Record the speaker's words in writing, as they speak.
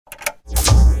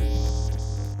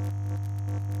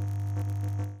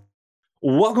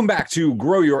Welcome back to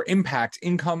Grow Your Impact,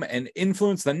 Income, and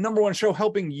Influence, the #1 show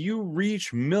helping you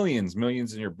reach millions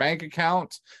in your bank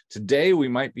account. Today, we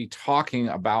might be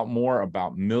talking more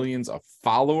about millions of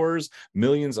followers,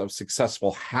 millions of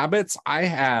successful habits. I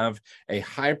have a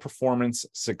high-performance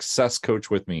success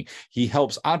coach with me. He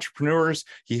helps entrepreneurs,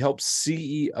 he helps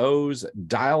CEOs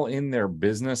dial in their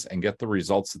business and get the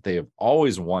results that they have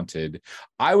always wanted.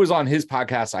 I was on his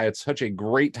podcast. I had such a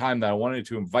great time that I wanted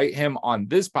to invite him on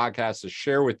this podcast to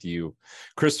share with you.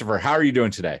 Christopher, how are you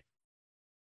doing today?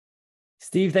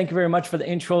 Steve, thank you very much for the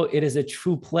intro. It is a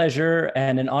true pleasure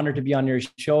and an honor to be on your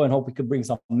show, and hope we could bring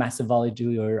some massive value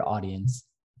to your audience.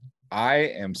 I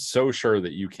am so sure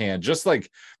that you can. Just like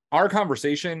our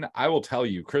conversation, I will tell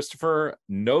you, Christopher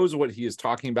knows what he is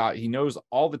talking about. He knows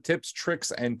all the tips,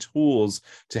 tricks, and tools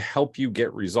to help you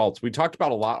get results. We talked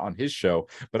about a lot on his show,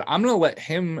 but I'm going to let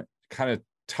him kind of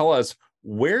tell us,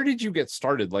 where did you get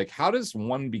started? Like, how does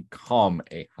one become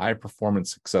a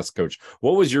high-performance success coach?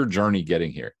 What was your journey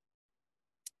getting here?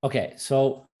 Okay,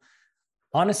 so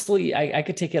honestly, I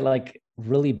could take it like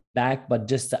really back, but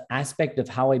just the aspect of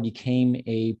how I became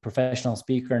a professional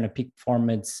speaker and a peak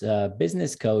performance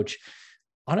business coach,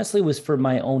 honestly, was for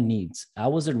my own needs. I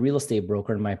was a real estate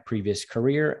broker in my previous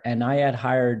career, and I had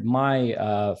hired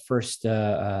my first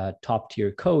top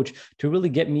tier coach to really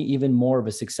get me even more of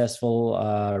a successful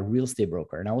real estate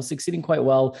broker. And I was succeeding quite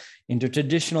well in the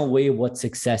traditional way of what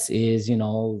success is. You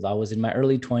know, I was in my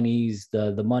early 20s,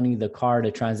 the money, the car,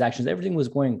 the transactions, everything was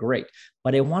going great.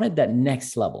 But I wanted that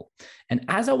next level. And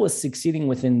as I was succeeding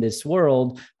within this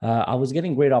world, I was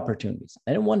getting great opportunities.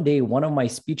 And then one day, one of my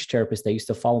speech therapists that used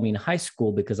to follow me in high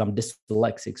school, because I'm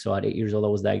dyslexic, so at 8 years old, I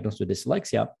was diagnosed with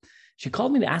dyslexia. She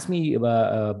called me to ask me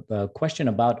a question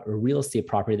about a real estate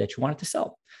property that she wanted to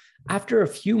sell. After a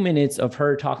few minutes of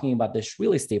her talking about this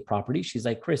real estate property, she's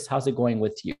like, "Chris, how's it going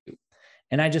with you?"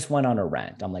 And I just went on a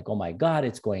rant. I'm like, "Oh my God,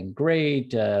 it's going great.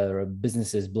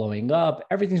 Business is blowing up.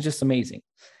 Everything's just amazing."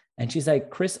 And she's like,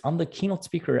 "Chris, I'm the keynote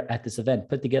speaker at this event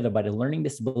put together by the Learning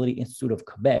Disability Institute of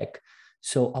Quebec.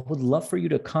 So I would love for you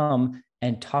to come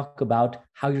and talk about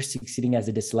how you're succeeding as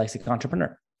a dyslexic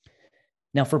entrepreneur."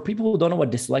 Now, for people who don't know what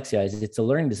dyslexia is, it's a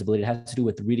learning disability. It has to do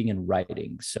with reading and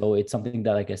writing. So it's something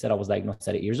that, like I said, I was diagnosed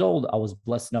at 8 years old. I was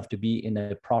blessed enough to be in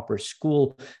a proper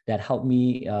school that helped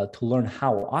me to learn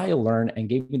how I learn and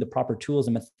gave me the proper tools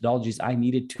and methodologies I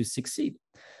needed to succeed.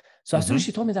 So as soon as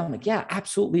she told me that, I'm like, "Yeah,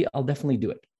 absolutely. I'll definitely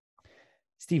do it."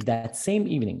 Steve, that same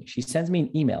evening, she sends me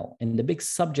an email. In the big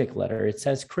subject letter, it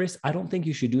says, "Chris, I don't think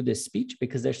you should do this speech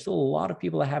because there's still a lot of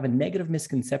people that have a negative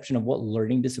misconception of what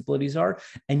learning disabilities are,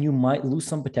 and you might lose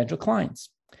some potential clients."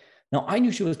 Now, I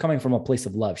knew she was coming from a place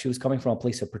of love. She was coming from a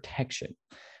place of protection.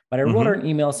 But I wrote her an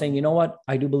email saying, "You know what?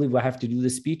 I do believe I have to do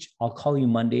this speech. I'll call you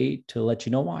Monday to let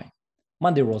you know why."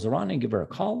 Monday rolls around and give her a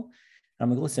call. And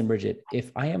I'm like, "Listen, Bridget,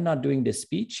 if I am not doing this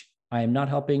speech, I am not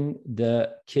helping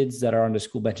the kids that are on the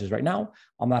school benches right now.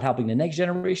 I'm not helping the next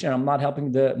generation. I'm not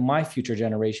helping my future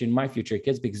generation, my future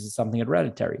kids, because it's something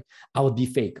hereditary. I would be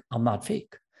fake. I'm not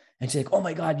fake." And she's like, "Oh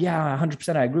my God, yeah,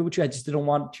 100%. I agree with you. I just didn't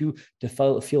want you to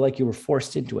feel like you were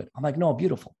forced into it." I'm like, "No,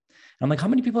 beautiful." And I'm like, "How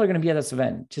many people are going to be at this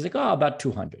event?" She's like, "Oh, about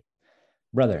 200.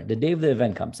 Brother, the day of the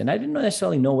event comes, and I didn't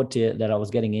necessarily know that I was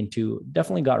getting into.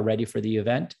 Definitely got ready for the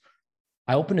event.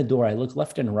 I open the door, I look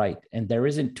left and right, and there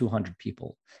isn't 200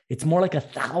 people. It's more like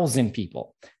 1,000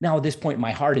 people. Now, at this point,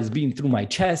 my heart is beating through my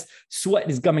chest. Sweat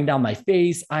is coming down my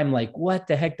face. I'm like, what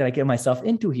the heck did I get myself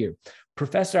into here?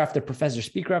 Professor after professor,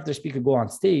 speaker after speaker go on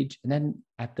stage. And then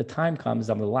at the time comes,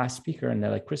 I'm the last speaker, and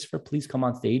they're like, "Christopher, please come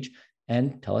on stage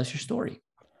and tell us your story."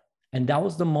 And that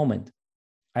was the moment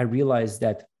I realized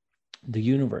that the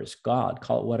universe, God,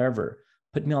 call it whatever,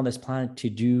 put me on this planet to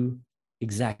do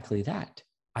exactly that.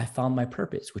 I found my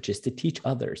purpose, which is to teach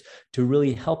others, to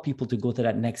really help people to go to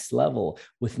that next level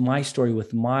with my story,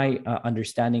 with my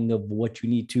understanding of what you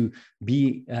need to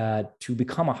be to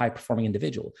become a high-performing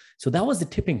individual. So that was the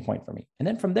tipping point for me. And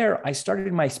then from there, I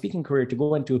started my speaking career to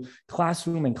go into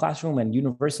classroom and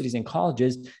universities and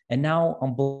colleges. And now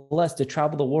I'm blessed to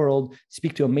travel the world,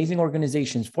 speak to amazing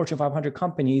organizations, Fortune 500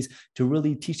 companies, to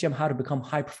really teach them how to become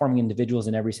high-performing individuals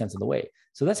in every sense of the way.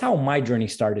 So that's how my journey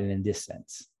started in this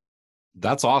sense.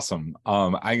 That's awesome.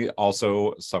 I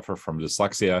also suffer from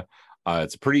dyslexia.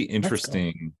 It's pretty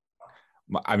interesting.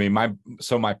 I mean,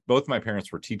 both my parents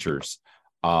were teachers,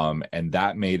 and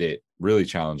that made it really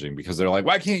challenging because they're like,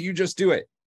 "Why can't you just do it?"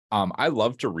 I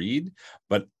love to read,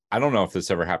 but I don't know if this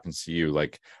ever happens to you.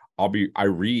 Like, I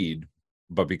read,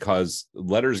 but because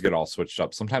letters get all switched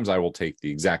up, sometimes I will take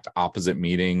the exact opposite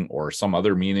meaning or some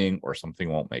other meaning, or something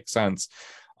won't make sense.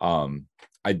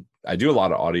 I do a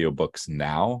lot of audiobooks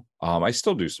now. I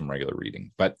still do some regular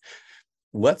reading, but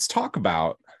let's talk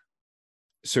about,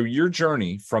 so your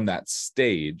journey from that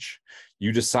stage,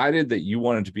 you decided that you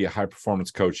wanted to be a high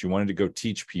performance coach. You wanted to go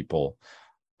teach people.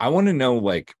 I want to know,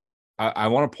 like, I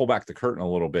want to pull back the curtain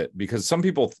a little bit, because some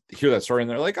people hear that story and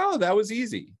they're like, oh, that was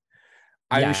easy.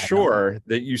 I'm Yeah, sure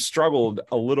that you struggled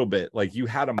a little bit. Like, you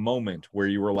had a moment where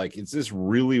you were like, is this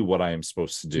really what I am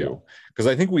supposed to do? Because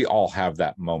I think we all have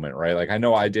that moment, right? Like, I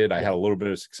know I did. I had a little bit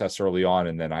of success early on,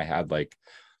 and then I had like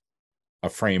a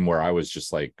frame where I was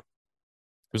just like,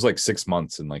 it was like 6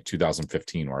 months in like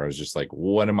 2015 where I was just like,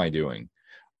 what am I doing?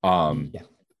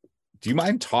 Do you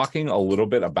mind talking a little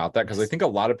bit about that? Because I think a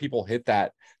lot of people hit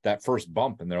that first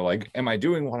bump and they're like, am I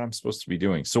doing what I'm supposed to be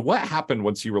doing? So what happened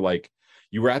once you were like,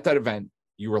 you were at that event,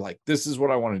 you were like, this is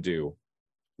what I want to do.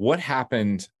 What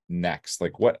happened next?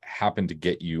 Like, what happened to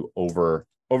get you over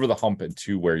the hump and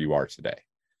to where you are today?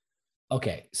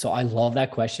 Okay, so I love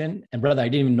that question. And brother, I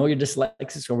didn't even know you're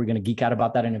dyslexic, so we're going to geek out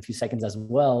about that in a few seconds as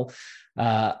well.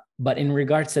 But in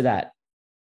regards to that,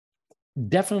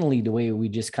 definitely the way we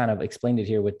just kind of explained it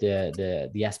here with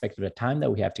the aspect of the time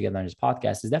that we have together on this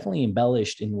podcast is definitely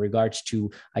embellished in regards to,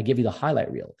 I give you the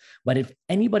highlight reel. But if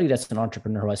anybody that's an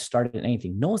entrepreneur who has started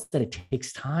anything knows that it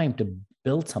takes time to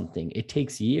build something, it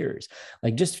takes years.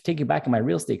 Like, just to take you back in my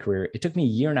real estate career, it took me a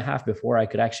year and a half before I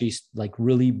could actually like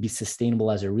really be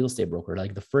sustainable as a real estate broker.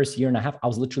 Like, the first year and a half, I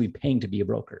was literally paying to be a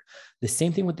broker. The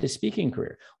same thing with the speaking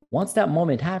career. Once that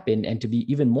moment happened, and to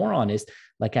be even more honest,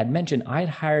 like I'd mentioned, I'd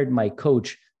hired my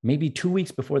coach maybe 2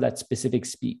 weeks before that specific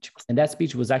speech. And that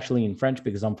speech was actually in French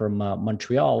because I'm from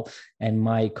Montreal, and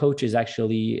my coach is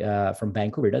actually from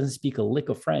Vancouver. He doesn't speak a lick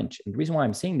of French. And the reason why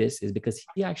I'm saying this is because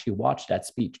he actually watched that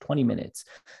speech, 20 minutes.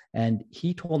 And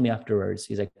he told me afterwards,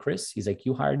 he's like, Chris, he's like,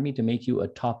 you hired me to make you a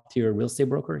top tier real estate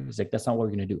broker. He's like, that's not what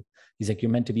we're going to do. He's like,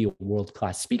 you're meant to be a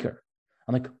world-class speaker.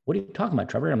 I'm like, what are you talking about,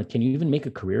 Trevor? I'm like, can you even make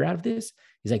a career out of this?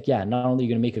 He's like, yeah, not only are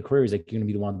you going to make a career, he's like, you're going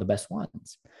to be one of the best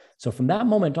ones. So from that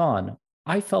moment on,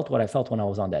 I felt what I felt when I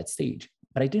was on that stage,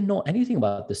 but I didn't know anything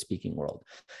about the speaking world.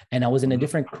 And I was in a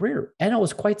different career and I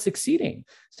was quite succeeding.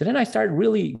 So then I started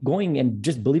really going and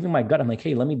just believing my gut. I'm like,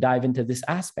 hey, let me dive into this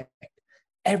aspect.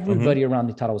 Everybody around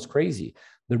me thought I was crazy.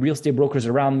 The real estate brokers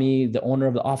around me, the owner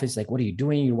of the office, like, what are you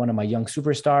doing? You're one of my young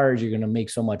superstars. You're going to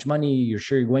make so much money. You're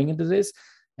sure you're going into this?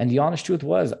 And the honest truth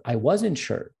was, I wasn't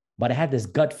sure, but I had this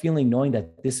gut feeling knowing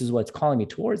that this is what's calling me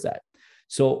towards that.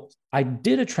 So I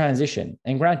did a transition.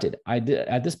 And granted, I did,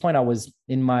 at this point, I was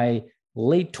in my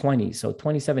late 20s, so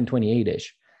 27,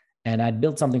 28-ish. And I'd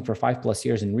built something for 5+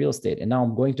 years in real estate. And now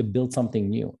I'm going to build something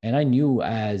new. And I knew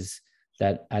as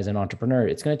an entrepreneur,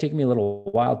 it's going to take me a little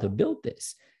while to build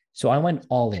this. So I went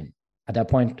all in. At that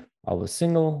point, I was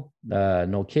single,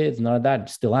 no kids, none of that,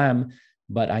 still am.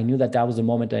 But I knew that was the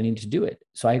moment I needed to do it.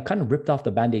 So I kind of ripped off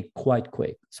the Band-Aid quite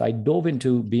quick. So I dove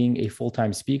into being a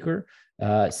full-time speaker.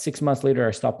 6 months later,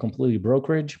 I stopped completely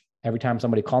brokerage. Every time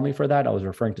somebody called me for that, I was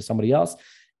referring to somebody else.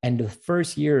 And the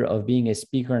first year of being a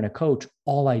speaker and a coach,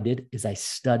 all I did is I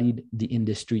studied the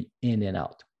industry in and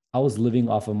out. I was living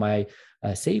off of my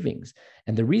savings.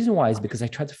 And the reason why is because I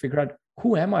tried to figure out,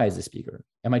 who am I as a speaker?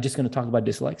 Am I just going to talk about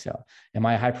dyslexia? Am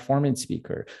I a high performance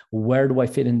speaker? Where do I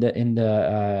fit in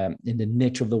the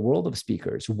niche of the world of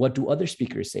speakers? What do other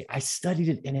speakers say? I studied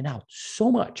it in and out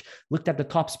so much. Looked at the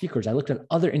top speakers. I looked at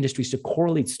other industries to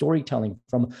correlate storytelling,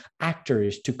 from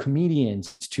actors to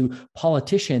comedians to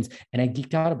politicians, and I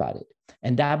geeked out about it.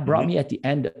 And that brought me at the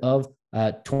end of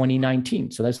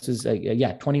 2019. So this is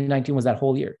 2019 was that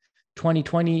whole year.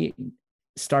 2020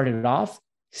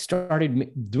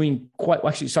 started doing quite,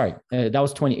 actually, sorry, that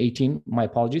was 2018. My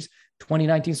apologies.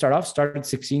 2019 started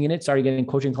succeeding in it, started getting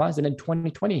coaching clients, and then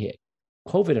 2020 hit,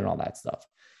 COVID and all that stuff.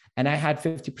 And I had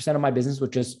 50% of my business,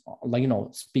 which is like,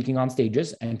 speaking on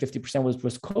stages, and 50%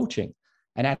 was coaching.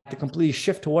 And I had to completely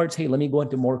shift towards, hey, let me go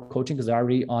into more coaching, because I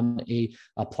already on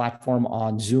a platform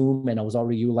on Zoom, and I was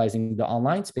already utilizing the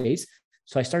online space.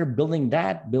 So I started building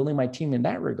my team in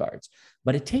that regards.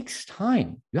 But it takes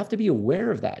time. You have to be aware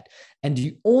of that. And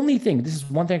the only thing, this is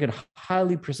one thing I could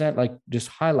highly present, like just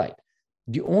highlight.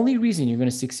 The only reason you're going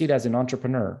to succeed as an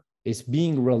entrepreneur is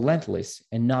being relentless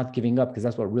and not giving up, because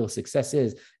that's what real success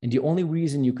is. And the only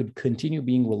reason you could continue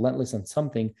being relentless on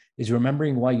something is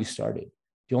remembering why you started.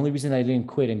 The only reason I didn't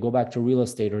quit and go back to real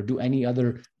estate or do any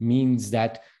other means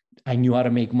that I knew how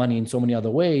to make money in so many other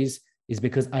ways is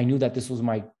because I knew that this was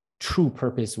my true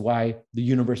purpose, why the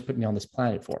universe put me on this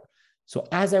planet for. So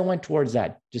as I went towards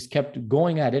that, just kept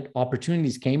going at it,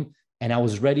 opportunities came, and I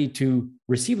was ready to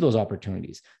receive those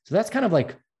opportunities. So that's kind of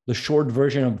like the short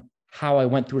version of how I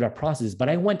went through that process. But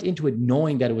I went into it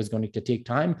knowing that it was going to take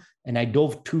time, and I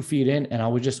dove 2 feet in, and I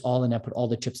was just all in. I put all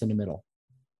the chips in the middle.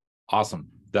 Awesome.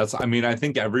 I mean, I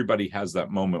think everybody has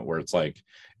that moment where it's like,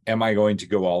 am I going to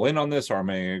go all in on this, or am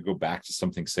I going to go back to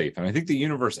something safe? And I think the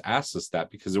universe asks us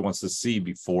that because it wants to see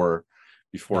before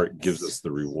it gives us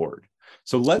the reward.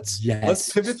 So let's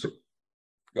pivot.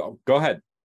 Go ahead.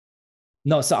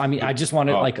 No, so I mean, I just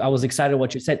wanted, I was excited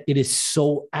what you said. It is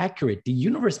so accurate. The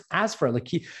universe asks for it. Like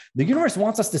the universe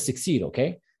wants us to succeed.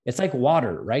 Okay. It's like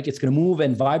water, right? It's going to move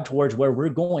and vibe towards where we're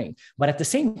going. But at the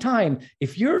same time,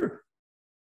 if you're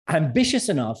ambitious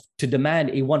enough to demand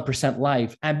a 1%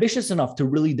 life, ambitious enough to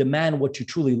really demand what you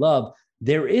truly love,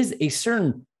 there is a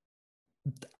certain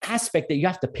aspect that you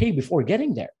have to pay before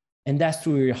getting there. And that's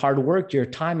through your hard work, your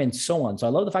time, and so on. So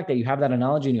I love the fact that you have that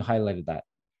analogy and you highlighted that.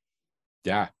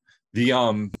 Yeah.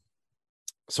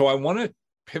 So I want to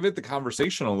pivot the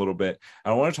conversation a little bit.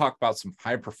 I want to talk about some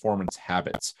high performance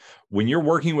habits. When you're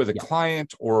working with a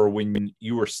client, or when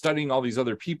you are studying all these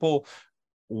other people,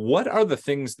 what are the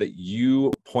things that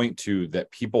you point to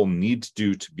that people need to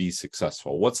do to be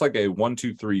successful? What's like a 1,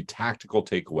 2, 3 tactical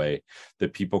takeaway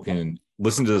that people can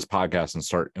listen to this podcast and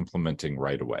start implementing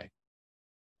right away?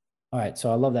 All right.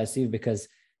 So I love that, Steve, because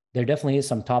there definitely is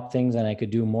some top things, and I could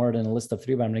do more than a list of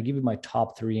 3, but I'm going to give you my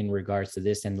top 3 in regards to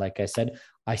this. And like I said,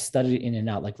 I studied in and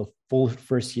out. Like the full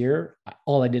first year,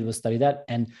 all I did was study that.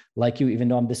 And like you, even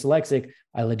though I'm dyslexic,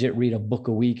 I legit read a book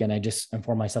a week, and I just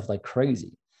inform myself like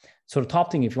crazy. So the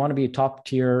top thing, if you want to be a top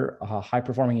tier, high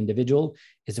performing individual,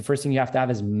 is the first thing you have to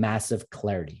have is massive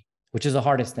clarity, which is the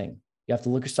hardest thing. You have to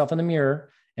look yourself in the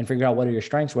mirror and figure out what are your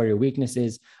strengths, what are your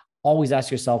weaknesses. Always ask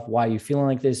yourself, why are you feeling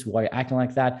like this? Why are you acting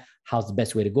like that? How's the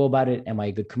best way to go about it? Am I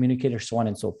a good communicator? So on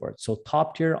and so forth. So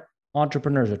top tier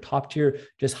entrepreneurs or top tier,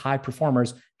 just high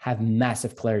performers have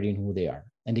massive clarity in who they are.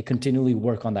 And they continually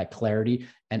work on that clarity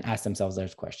and ask themselves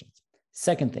those questions.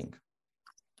 Second thing,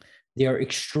 they are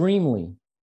extremely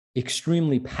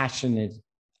passionate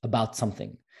about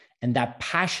something. And that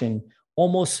passion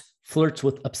almost flirts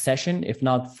with obsession, if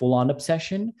not full on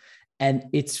obsession. And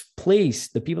it's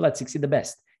placed, the people that succeed the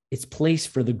best, it's placed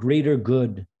for the greater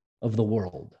good of the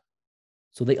world.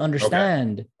 So they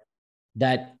understand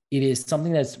that it is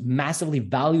something that's massively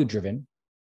value driven.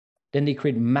 Then they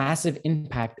create massive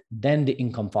impact. Then the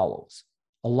income follows.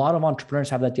 A lot of entrepreneurs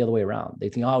have that the other way around. They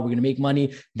think, oh, we're going to make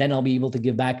money, then I'll be able to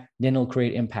give back, then it'll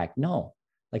create impact. No,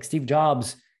 like Steve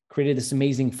Jobs created this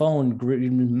amazing phone,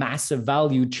 massive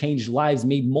value, changed lives,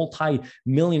 made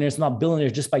multi-millionaires, not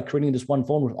billionaires, just by creating this one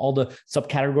phone with all the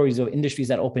subcategories of industries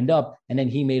that opened up. And then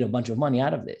he made a bunch of money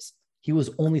out of this. He was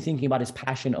only thinking about his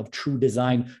passion of true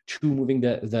design, true moving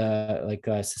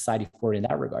the society forward in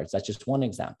that regards. That's just one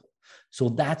example. So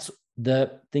that's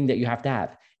the thing that you have to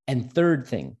have. And third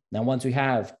thing, now once we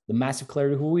have the massive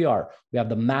clarity of who we are, we have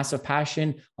the massive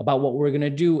passion about what we're going to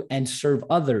do and serve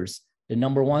others. The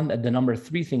number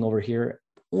 3 thing over here,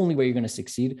 the only way you're going to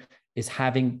succeed is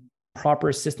having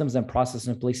proper systems and processes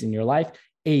in place in your life,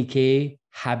 aka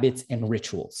habits and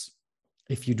rituals.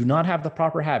 If you do not have the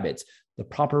proper habits, the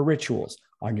proper rituals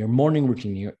on your morning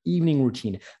routine, your evening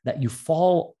routine that you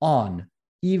fall on,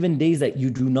 even days that you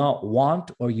do not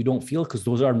want or you don't feel, because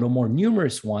those are no more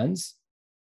numerous ones,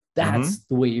 that's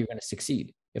the way you're going to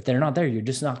succeed. If they're not there, you're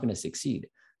just not going to succeed.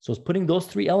 So it's putting those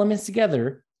 3 elements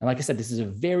together. And like I said, this is a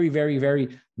very, very,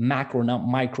 very macro, not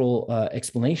micro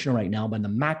explanation right now, but on the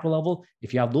macro level,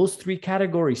 if you have those 3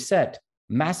 categories set,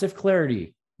 massive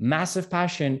clarity, massive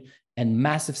passion, and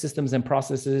massive systems and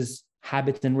processes,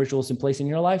 habits and rituals in place in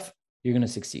your life, you're going to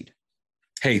succeed.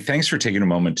 Hey, thanks for taking a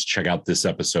moment to check out this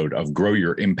episode of Grow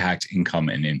Your Impact, Income,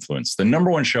 and Influence, the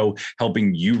 #1 show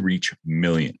helping you reach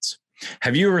millions.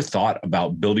 Have you ever thought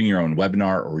about building your own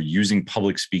webinar or using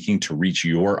public speaking to reach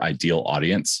your ideal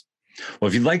audience? Well,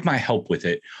 if you'd like my help with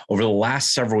it, over the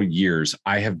last several years,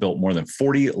 I have built more than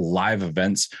 40 live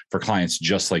events for clients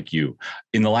just like you.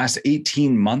 In the last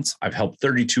 18 months, I've helped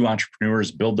 32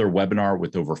 entrepreneurs build their webinar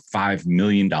with over $5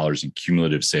 million in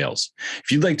cumulative sales.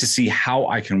 If you'd like to see how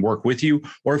I can work with you,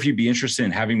 or if you'd be interested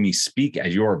in having me speak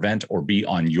at your event or be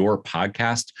on your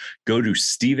podcast, go to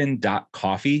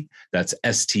steven.coffee, that's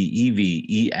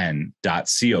steven.coffee,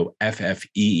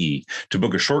 to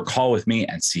book a short call with me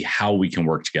and see how we can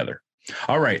work together.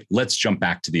 All right, let's jump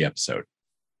back to the episode.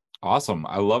 Awesome.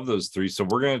 I love those 3. So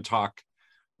we're going to talk,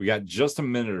 we got just a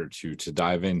minute or 2 to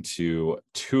dive into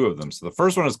 2 of them. So the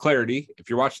first one is clarity. If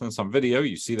you're watching this on video,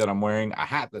 you see that I'm wearing a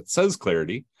hat that says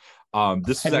clarity.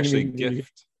 This is actually a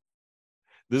gift.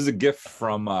 This is a gift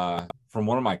from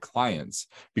one of my clients,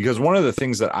 because one of the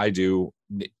things that I do,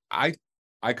 I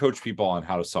coach people on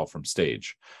how to sell from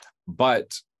stage.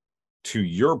 But to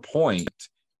your point,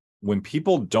 when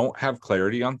people don't have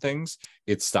clarity on things,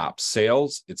 it stops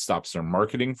sales, it stops their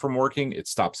marketing from working, it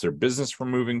stops their business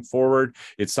from moving forward,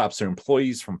 it stops their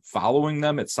employees from following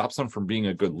them, it stops them from being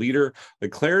a good leader. The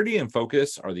clarity and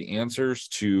focus are the answers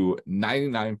to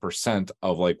 99%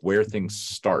 of like where things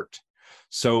start.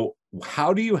 So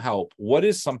how do you help? What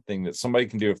is something that somebody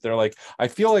can do if they're like, I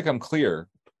feel like I'm clear?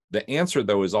 The answer,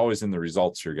 though, is always in the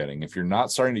results you're getting. If you're not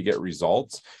starting to get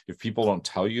results, if people don't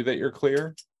tell you that you're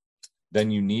clear, then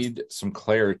you need some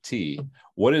clarity.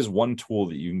 What is one tool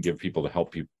that you can give people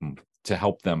to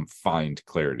help them find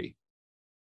clarity?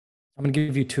 I'm going to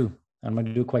give you two. I'm going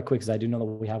to do it quite quick because I do know that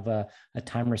we have a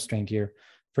time restraint here.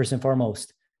 First and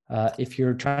foremost, if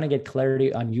you're trying to get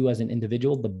clarity on you as an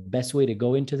individual, the best way to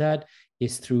go into that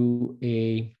is through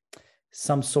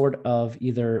some sort of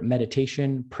either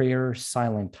meditation, prayer,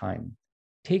 silent time.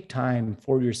 Take time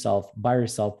for yourself, by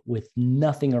yourself, with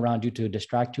nothing around you to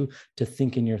distract you, to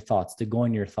think in your thoughts, to go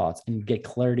in your thoughts and get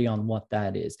clarity on what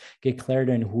that is. Get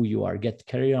clarity on who you are. Get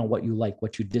clarity on what you like,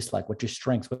 what you dislike, what your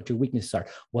strengths, what your weaknesses are,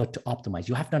 what to optimize.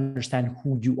 You have to understand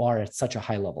who you are at such a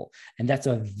high level. And that's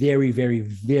a very, very,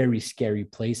 very scary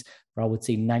place where I would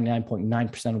say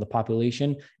 99.9% of the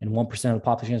population and 1% of the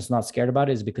population is not scared about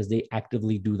it is because they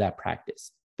actively do that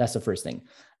practice. That's the first thing.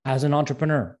 As an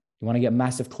entrepreneur, you want to get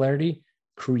massive clarity,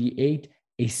 create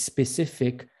a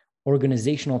specific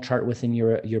organizational chart within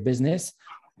your business,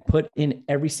 put in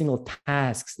every single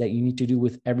tasks that you need to do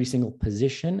with every single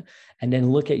position, and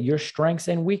then look at your strengths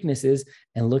and weaknesses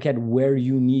and look at where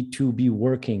you need to be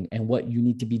working and what you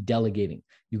need to be delegating.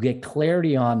 You get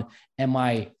clarity on, am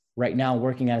I right now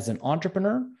working as an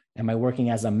entrepreneur? Am I working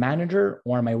as a manager,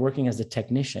 or am I working as a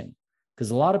technician?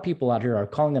 Because a lot of people out here are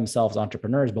calling themselves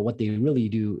entrepreneurs, but what they really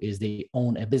do is they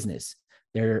own a business.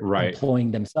 They're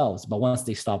employing themselves, but once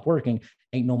they stop working,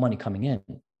 ain't no money coming in.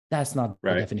 That's not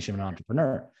the definition of an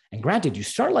entrepreneur. And granted, you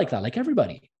start like that, like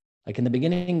everybody. Like in the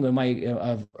beginning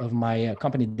of my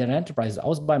company, Dead End Enterprises, I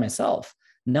was by myself.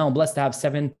 Now I'm blessed to have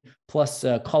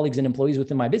 7+ colleagues and employees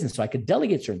within my business, so I could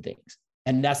delegate certain things.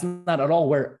 And that's not at all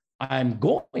where I'm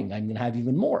going. I'm going to have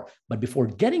even more. But before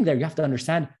getting there, you have to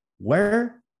understand,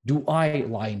 where do I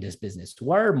lie in this business?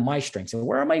 Where are my strengths and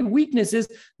where are my weaknesses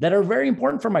that are very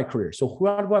important for my career? So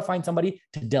how do I find somebody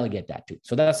to delegate that to?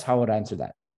 So that's how I would answer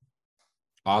that.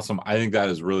 Awesome. I think that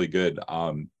is really good.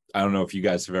 I don't know if you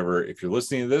guys have ever, if you're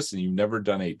listening to this and you've never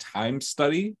done a time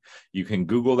study, you can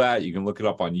Google that. You can look it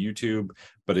up on YouTube,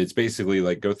 but it's basically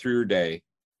like, go through your day.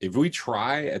 If we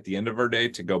try at the end of our day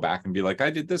to go back and be like,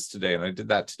 I did this today and I did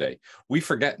that today, we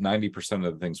forget 90%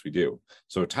 of the things we do.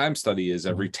 So a time study is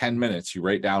every 10 minutes, you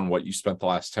write down what you spent the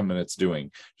last 10 minutes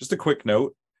doing, just a quick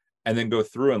note, and then go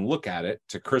through and look at it,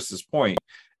 to Chris's point,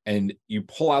 and you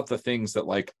pull out the things that,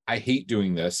 like, I hate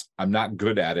doing this, I'm not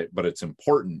good at it, but it's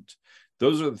important.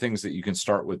 Those are the things that you can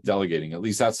start with delegating. At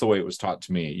least that's the way it was taught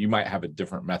to me. You might have a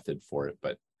different method for it,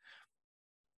 but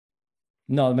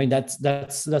no, I mean, that's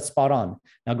spot on.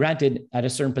 Now, granted, at a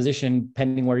certain position,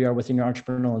 depending where you are within your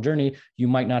entrepreneurial journey, you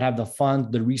might not have the funds,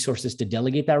 the resources to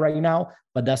delegate that right now,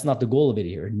 but that's not the goal of it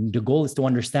here. The goal is to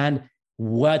understand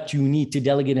what you need to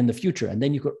delegate in the future. And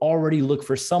then you could already look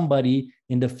for somebody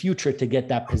in the future to get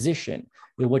that position.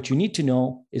 But what you need to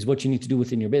know is what you need to do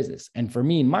within your business. And for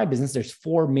me, in my business, there's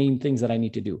 4 main things that I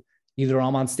need to do. Either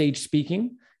I'm on stage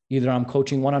speaking, either I'm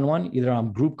coaching one-on-one, either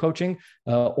I'm group coaching,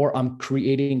 or I'm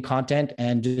creating content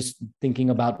and just thinking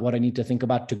about what I need to think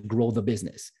about to grow the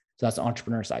business. So that's the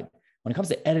entrepreneur side. When it comes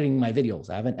to editing my videos,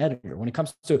 I have an editor. When it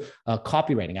comes to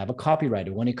copywriting, I have a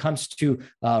copywriter. When it comes to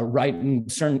writing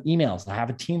certain emails, I have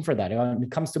a team for that. When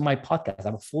it comes to my podcast, I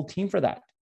have a full team for that.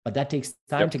 But that takes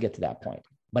time to get to that point.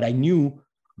 But I knew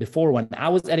before, when I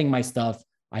was editing my stuff,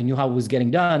 I knew how it was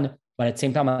getting done. But at the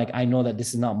same time, I know that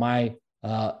this is not my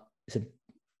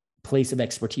place of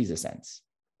expertise, in a sense.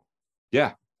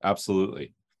 Yeah,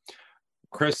 absolutely.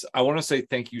 Chris, I want to say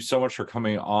thank you so much for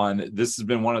coming on. This has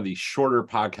been one of the shorter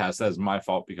podcasts. That is my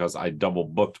fault because I double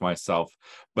booked myself.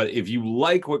 But if you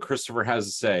like what Christopher has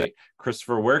to say,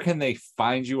 Christopher, where can they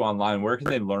find you online? Where can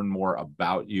they learn more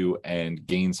about you and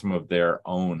gain some of their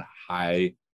own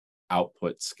high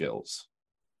output skills?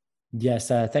 Yes,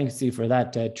 thanks, Steve, for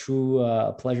that.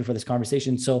 True pleasure for this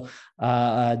conversation. So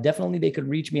definitely they could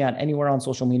reach me at anywhere on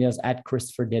social medias at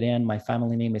Christopher Dedeyan. My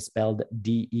family name is spelled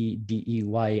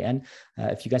Dedeyan.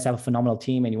 If you guys have a phenomenal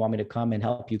team and you want me to come and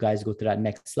help you guys go to that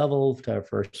next level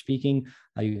for speaking,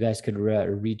 you guys could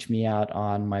reach me out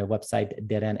on my website,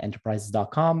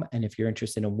 deadendenterprises.com. And if you're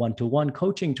interested in one-to-one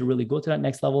coaching to really go to that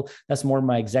next level, that's more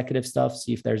my executive stuff.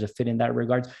 See if there's a fit in that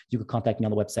regards. You could contact me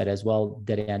on the website as well,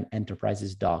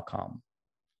 deadendenterprises.com.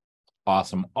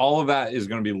 Awesome. All of that is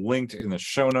going to be linked in the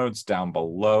show notes down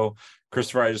below.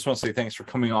 Christopher, I just want to say thanks for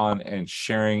coming on and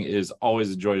sharing. It is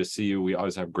always a joy to see you. We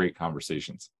always have great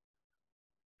conversations.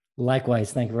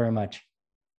 Likewise. Thank you very much.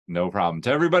 No problem.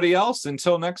 To everybody else,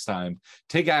 until next time,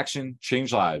 take action,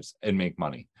 change lives, and make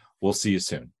money. We'll see you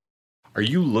soon. Are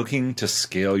you looking to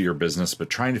scale your business but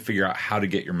trying to figure out how to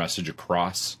get your message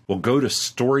across? Well, go to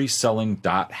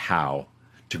storyselling.how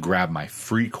to grab my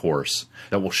free course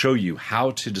that will show you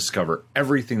how to discover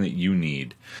everything that you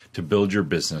need to build your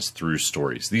business through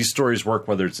stories. These stories work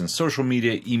whether it's in social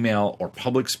media, email, or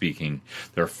public speaking.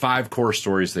 There are 5 core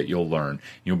stories that you'll learn.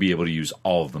 You'll be able to use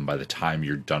all of them by the time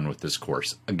you're done with this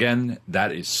course. Again,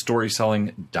 that is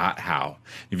storyselling.how.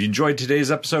 If you enjoyed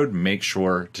today's episode, make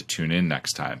sure to tune in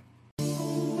next time.